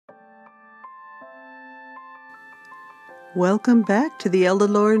Welcome back to the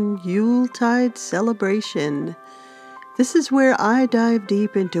Elderlorn Yuletide celebration. This is where I dive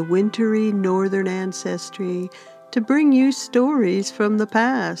deep into wintry northern ancestry to bring you stories from the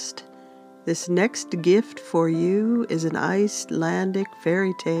past. This next gift for you is an Icelandic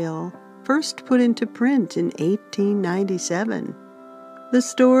fairy tale, first put into print in 1897. The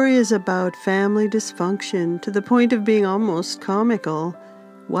story is about family dysfunction to the point of being almost comical.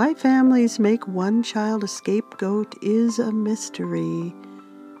 Why families make one child a scapegoat is a mystery.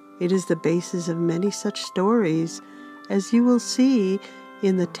 It is the basis of many such stories, as you will see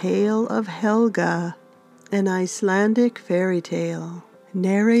in the tale of Helga, an Icelandic fairy tale,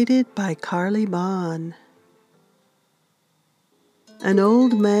 narrated by Karleigh. An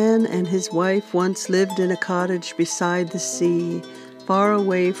old man and his wife once lived in a cottage beside the sea, far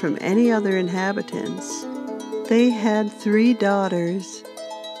away from any other inhabitants. They had 3 daughters.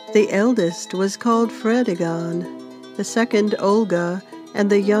 The eldest was called Fredegond, the second Olga, and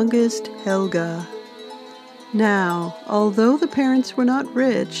the youngest Helga. Now, although the parents were not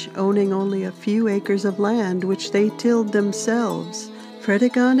rich, owning only a few acres of land which they tilled themselves,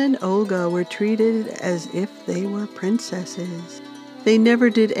 Fredegond and Olga were treated as if they were princesses. They never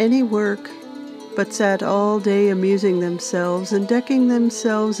did any work, but sat all day amusing themselves and decking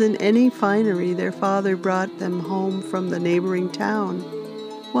themselves in any finery their father brought them home from the neighboring town,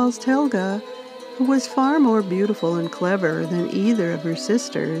 whilst Helga, who was far more beautiful and clever than either of her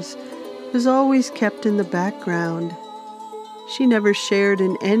sisters, was always kept in the background. She never shared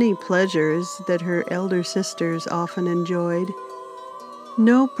in any pleasures that her elder sisters often enjoyed.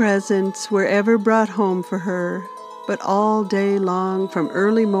 No presents were ever brought home for her, but all day long, from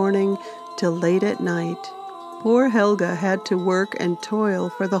early morning till late at night, poor Helga had to work and toil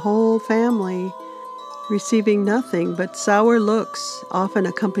for the whole family, receiving nothing but sour looks, often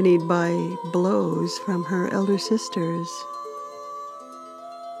accompanied by blows from her elder sisters.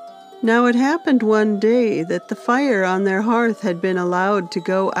 Now it happened one day that the fire on their hearth had been allowed to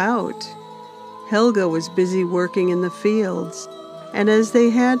go out. Helga was busy working in the fields, and as they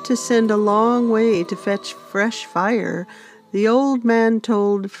had to send a long way to fetch fresh fire, the old man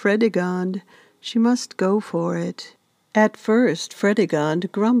told Fredegond she must go for it. At first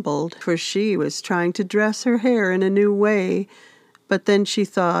Fredegond grumbled, for she was trying to dress her hair in a new way, but then she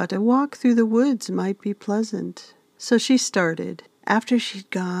thought a walk through the woods might be pleasant. So she started. After she'd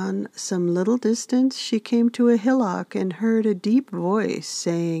gone some little distance, she came to a hillock and heard a deep voice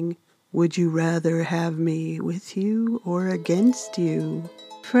saying, "Would you rather have me with you or against you?"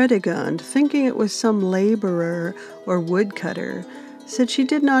 Fredegond, thinking it was some laborer or woodcutter, said she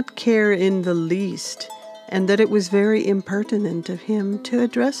did not care in the least, and that it was very impertinent of him to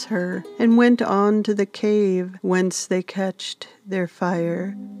address her, and went on to the cave whence they catched their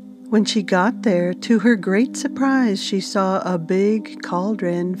fire. When she got there, to her great surprise, she saw a big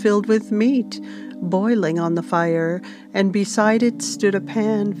cauldron filled with meat boiling on the fire, and beside it stood a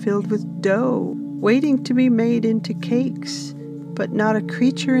pan filled with dough, waiting to be made into cakes, but not a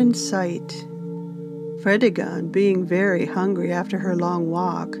creature in sight. Fredegond, being very hungry after her long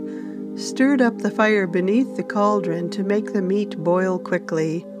walk, stirred up the fire beneath the cauldron to make the meat boil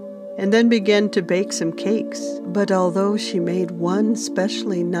quickly, and then began to bake some cakes. But although she made one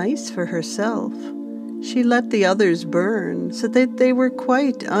specially nice for herself, she let the others burn, so that they were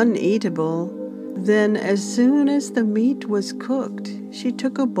quite uneatable. Then, as soon as the meat was cooked, she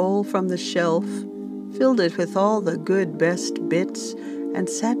took a bowl from the shelf, filled it with all the good best bits, and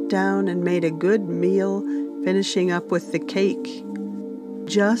sat down and made a good meal, finishing up with the cake.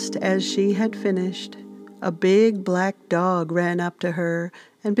 Just as she had finished, a big black dog ran up to her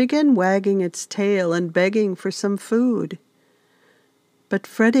and began wagging its tail and begging for some food. But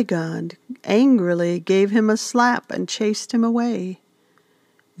Fredegond angrily gave him a slap and chased him away.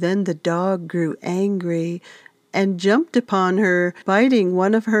 Then the dog grew angry and jumped upon her, biting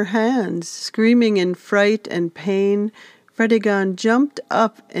one of her hands. Screaming in fright and pain, Fredegond jumped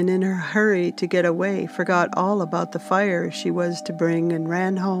up and in her hurry to get away forgot all about the fire she was to bring and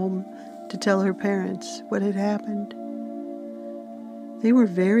ran home to tell her parents what had happened. They were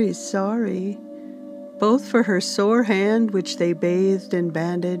very sorry, both for her sore hand which they bathed and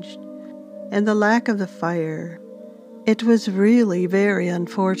bandaged, and the lack of the fire. It was really very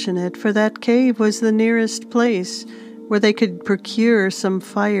unfortunate, for that cave was the nearest place where they could procure some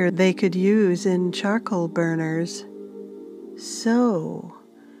fire they could use in charcoal burners. So,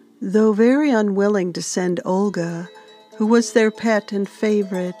 though very unwilling to send Olga, who was their pet and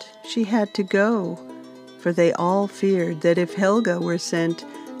favorite, she had to go, for they all feared that if Helga were sent,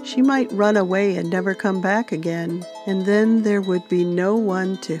 she might run away and never come back again, and then there would be no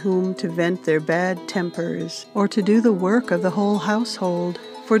one to whom to vent their bad tempers, or to do the work of the whole household.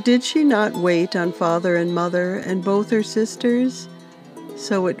 For did she not wait on father and mother and both her sisters?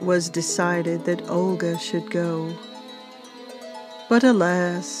 So it was decided that Olga should go. But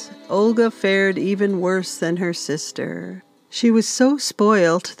alas, Olga fared even worse than her sister. She was so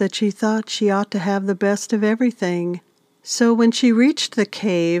spoilt that she thought she ought to have the best of everything. So when she reached the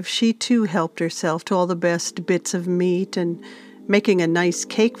cave, she too helped herself to all the best bits of meat, and making a nice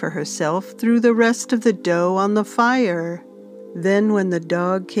cake for herself, threw the rest of the dough on the fire. Then when the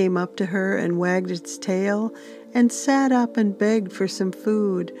dog came up to her and wagged its tail and sat up and begged for some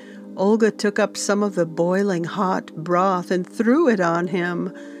food, Olga took up some of the boiling hot broth and threw it on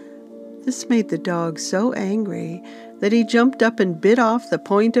him. This made the dog so angry that he jumped up and bit off the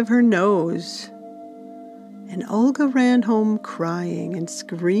point of her nose. And Olga ran home crying and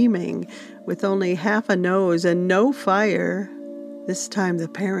screaming, with only half a nose and no fire. This time the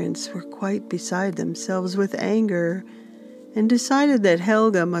parents were quite beside themselves with anger, and decided that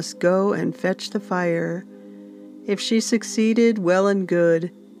Helga must go and fetch the fire. If she succeeded, well and good,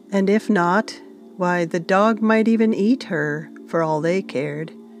 and if not, why, the dog might even eat her, for all they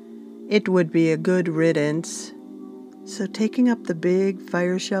cared. It would be a good riddance. So taking up the big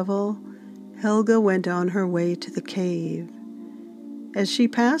fire shovel, Helga went on her way to the cave. As she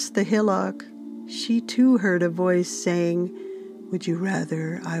passed the hillock, she too heard a voice saying, "Would you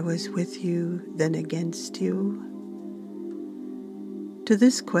rather I was with you than against you?" To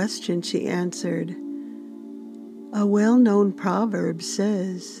this question she answered, "A well-known proverb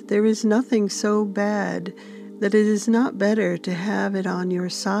says, 'There is nothing so bad that it is not better to have it on your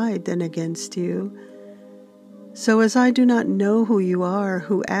side than against you.' So as I do not know who you are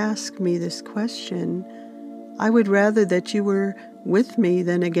who ask me this question, I would rather that you were with me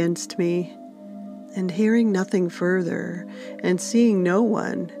than against me." And hearing nothing further, and seeing no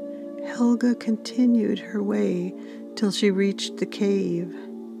one, Helga continued her way till she reached the cave.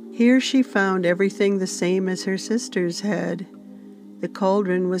 Here she found everything the same as her sisters had. The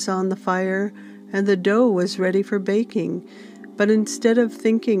cauldron was on the fire, and the dough was ready for baking, but instead of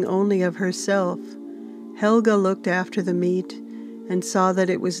thinking only of herself, Helga looked after the meat and saw that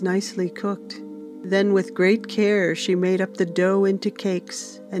it was nicely cooked. Then with great care she made up the dough into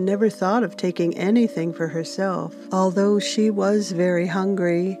cakes, and never thought of taking anything for herself, although she was very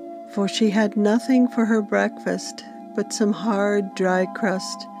hungry, for she had nothing for her breakfast but some hard dry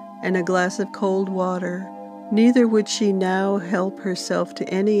crust and a glass of cold water. Neither would she now help herself to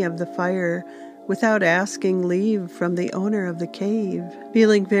any of the fire without asking leave from the owner of the cave.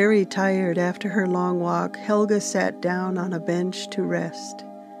 Feeling very tired after her long walk, Helga sat down on a bench to rest.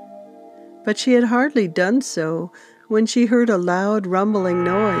 But she had hardly done so when she heard a loud rumbling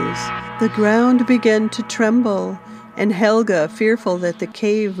noise. The ground began to tremble, and Helga, fearful that the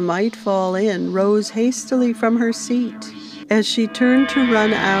cave might fall in, rose hastily from her seat. As she turned to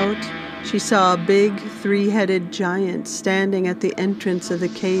run out, she saw a big three-headed giant standing at the entrance of the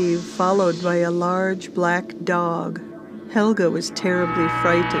cave, followed by a large black dog. Helga was terribly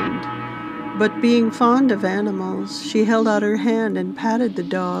frightened, but being fond of animals, she held out her hand and patted the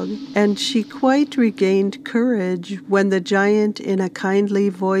dog, and she quite regained courage when the giant in a kindly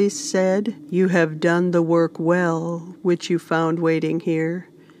voice said, "You have done the work well, which you found waiting here.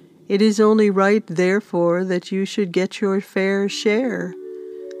 It is only right, therefore, that you should get your fair share.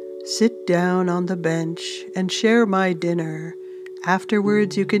 Sit down on the bench and share my dinner.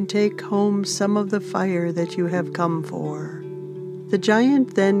 Afterwards you can take home some of the fire that you have come for." The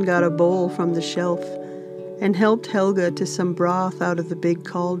giant then got a bowl from the shelf and helped Helga to some broth out of the big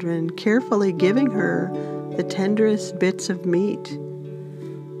cauldron, carefully giving her the tenderest bits of meat.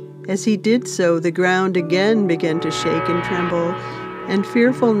 As he did so, the ground again began to shake and tremble, and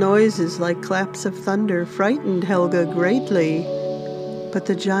fearful noises like claps of thunder frightened Helga greatly. But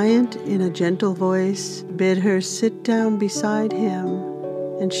the giant, in a gentle voice, bid her sit down beside him,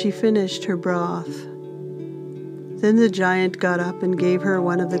 and she finished her broth. Then the giant got up and gave her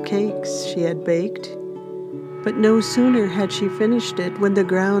one of the cakes she had baked. But no sooner had she finished it when the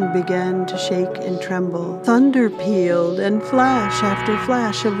ground began to shake and tremble. Thunder pealed, and flash after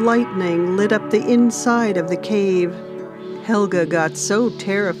flash of lightning lit up the inside of the cave. Helga got so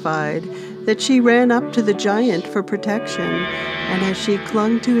terrified that she ran up to the giant for protection, and as she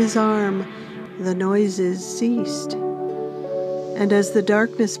clung to his arm, the noises ceased. And as the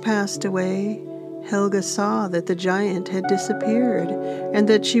darkness passed away, Helga saw that the giant had disappeared, and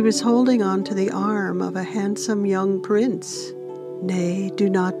that she was holding on to the arm of a handsome young prince. "Nay, do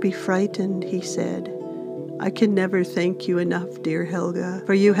not be frightened," he said. I can never thank you enough, dear Helga,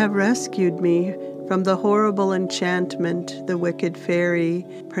 for you have rescued me from the horrible enchantment the wicked fairy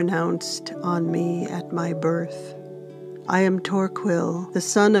pronounced on me at my birth. I am Torquil, the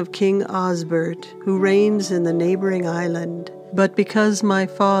son of King Osbert, who reigns in the neighboring island. But because my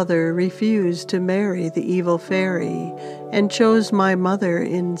father refused to marry the evil fairy and chose my mother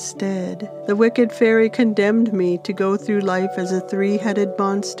instead, the wicked fairy condemned me to go through life as a three-headed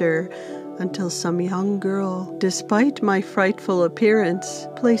monster until some young girl, despite my frightful appearance,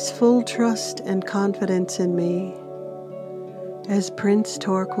 placed full trust and confidence in me. As Prince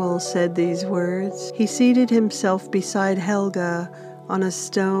Torquil said these words, he seated himself beside Helga on a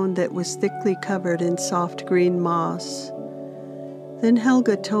stone that was thickly covered in soft green moss. Then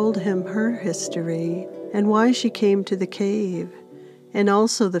Helga told him her history and why she came to the cave, and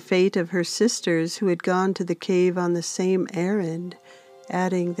also the fate of her sisters who had gone to the cave on the same errand,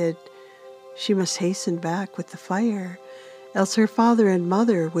 adding that she must hasten back with the fire, else her father and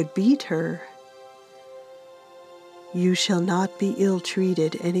mother would beat her. "You shall not be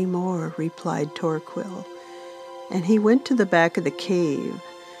ill-treated any more," replied Torquil, and he went to the back of the cave,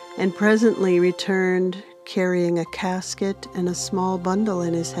 and presently returned carrying a casket and a small bundle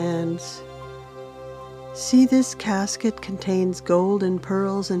in his hands. "See, this casket contains gold and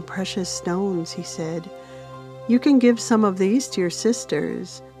pearls and precious stones," he said. "You can give some of these to your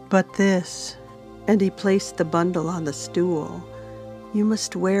sisters, but this," and he placed the bundle on the stool, "you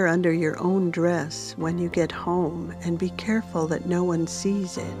must wear under your own dress when you get home, and be careful that no one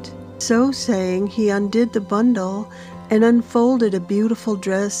sees it." So saying, he undid the bundle and unfolded a beautiful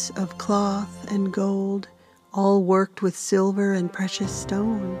dress of cloth and gold, all worked with silver and precious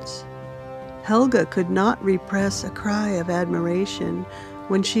stones. Helga could not repress a cry of admiration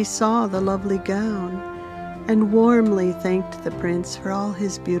when she saw the lovely gown, and warmly thanked the prince for all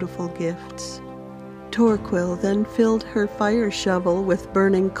his beautiful gifts. Torquil then filled her fire shovel with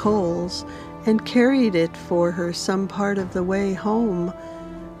burning coals and carried it for her some part of the way home,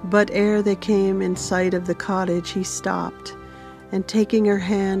 but ere they came in sight of the cottage he stopped, and taking her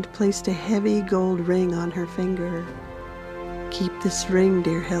hand placed a heavy gold ring on her finger. "Keep this ring,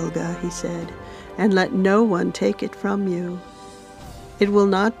 dear Helga," he said, "and let no one take it from you. It will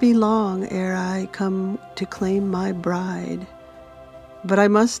not be long ere I come to claim my bride. But I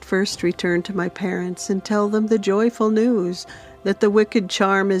must first return to my parents and tell them the joyful news that the wicked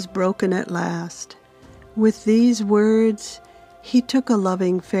charm is broken at last." With these words, he took a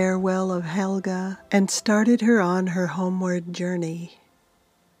loving farewell of Helga and started her on her homeward journey.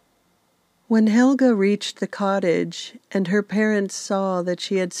 When Helga reached the cottage and her parents saw that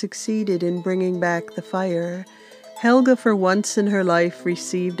she had succeeded in bringing back the fire, Helga for once in her life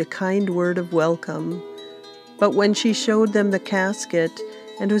received a kind word of welcome. But when she showed them the casket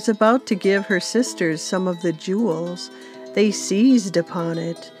and was about to give her sisters some of the jewels, they seized upon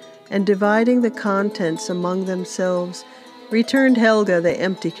it, and dividing the contents among themselves, returned Helga the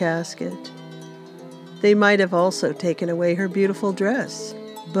empty casket. They might have also taken away her beautiful dress,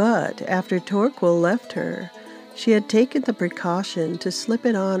 but after Torquil left her, she had taken the precaution to slip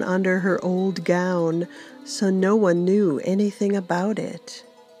it on under her old gown, so no one knew anything about it.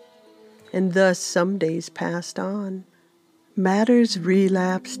 And thus some days passed on. Matters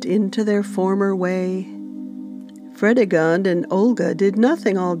relapsed into their former way. Fredegund and Olga did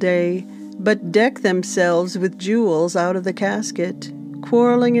nothing all day but deck themselves with jewels out of the casket,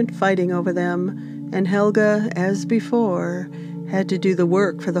 quarreling and fighting over them, and Helga, as before, had to do the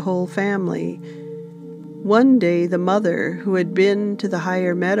work for the whole family. One day the mother, who had been to the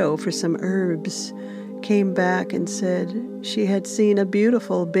higher meadow for some herbs, came back and said she had seen a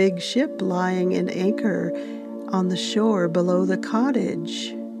beautiful big ship lying in anchor on the shore below the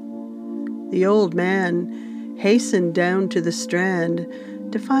cottage. The old man hastened down to the strand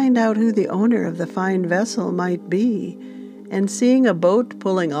to find out who the owner of the fine vessel might be, and seeing a boat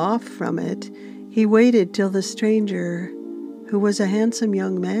pulling off from it, he waited till the stranger, who was a handsome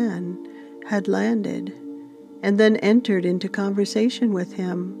young man, had landed, and then entered into conversation with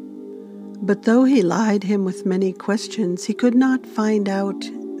him. But though he lied him with many questions, he could not find out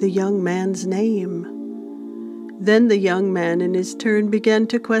the young man's name. Then the young man in his turn began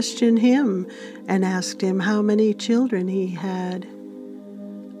to question him, and asked him how many children he had.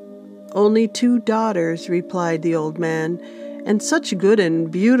 "Only 2 daughters," replied the old man, "and such good and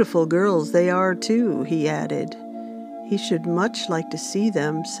beautiful girls they are too," he added. "He should much like to see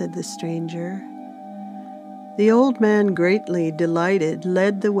them," said the stranger. The old man, greatly delighted,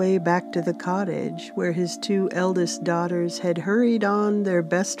 led the way back to the cottage, where his 2 eldest daughters had hurried on their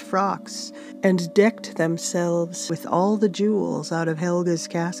best frocks and decked themselves with all the jewels out of Helga's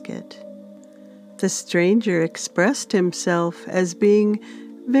casket. The stranger expressed himself as being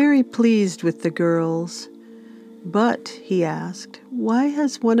very pleased with the girls. But, he asked, why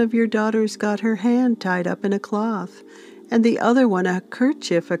has one of your daughters got her hand tied up in a cloth, and the other one a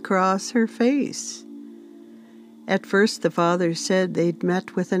kerchief across her face? At first the father said they'd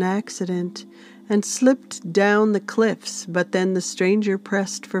met with an accident and slipped down the cliffs, but then the stranger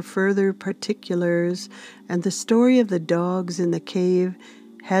pressed for further particulars, and the story of the dogs in the cave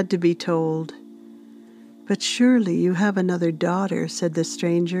had to be told. But surely you have another daughter, said the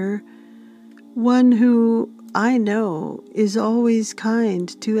stranger, one who, I know, is always kind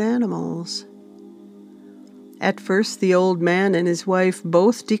to animals. At first the old man and his wife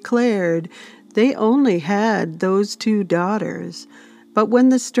both declared they only had those 2 daughters, but when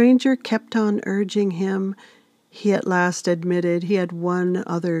the stranger kept on urging him, he at last admitted he had one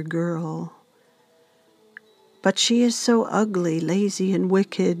other girl. But she is so ugly, lazy, and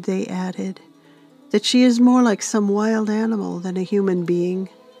wicked, they added, that she is more like some wild animal than a human being.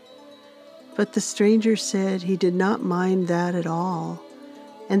 But the stranger said he did not mind that at all,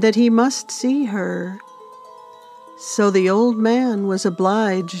 and that he must see her. So the old man was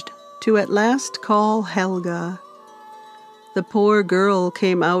obliged to at last call Helga. The poor girl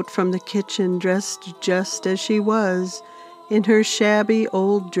came out from the kitchen dressed just as she was, in her shabby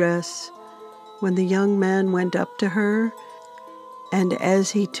old dress, when the young man went up to her, and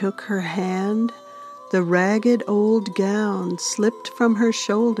as he took her hand, the ragged old gown slipped from her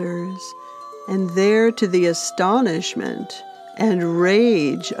shoulders, and there, to the astonishment and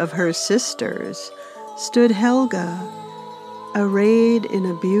rage of her sisters, stood Helga, arrayed in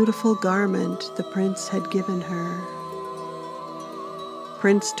a beautiful garment the prince had given her.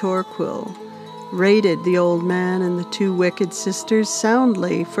 Prince Torquil rated the old man and the 2 wicked sisters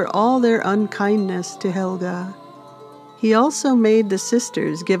soundly for all their unkindness to Helga. He also made the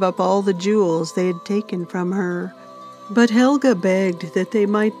sisters give up all the jewels they had taken from her, but Helga begged that they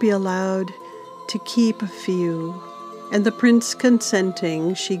might be allowed to keep a few, and the prince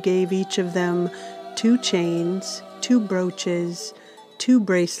consenting, she gave each of them 2 chains, 2 brooches, 2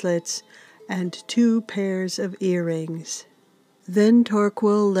 bracelets, and 2 pairs of earrings. Then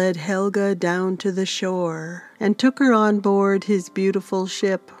Torquil led Helga down to the shore, and took her on board his beautiful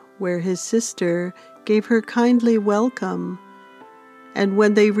ship, where his sister gave her kindly welcome. And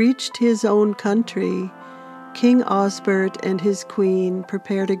when they reached his own country, King Osbert and his queen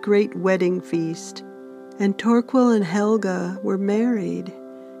prepared a great wedding feast, and Torquil and Helga were married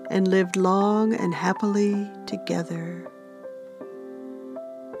and lived long and happily together.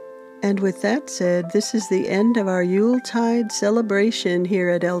 And with that said, this is the end of our Yuletide celebration here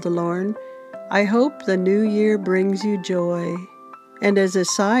at Eldalorn. I hope the new year brings you joy. And as a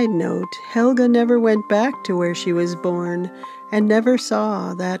side note, Helga never went back to where she was born and never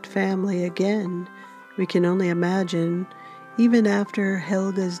saw that family again. We can only imagine, even after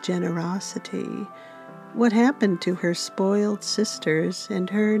Helga's generosity, what happened to her spoiled sisters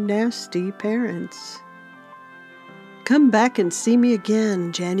and her nasty parents. Come back and see me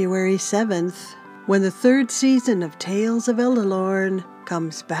again January 7th, when the 3rd season of Tales of Eldalorn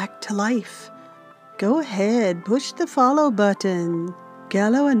comes back to life. Go ahead, push the follow button.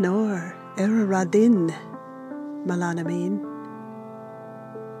 Gallo Anor, Eraradin, Malanamin.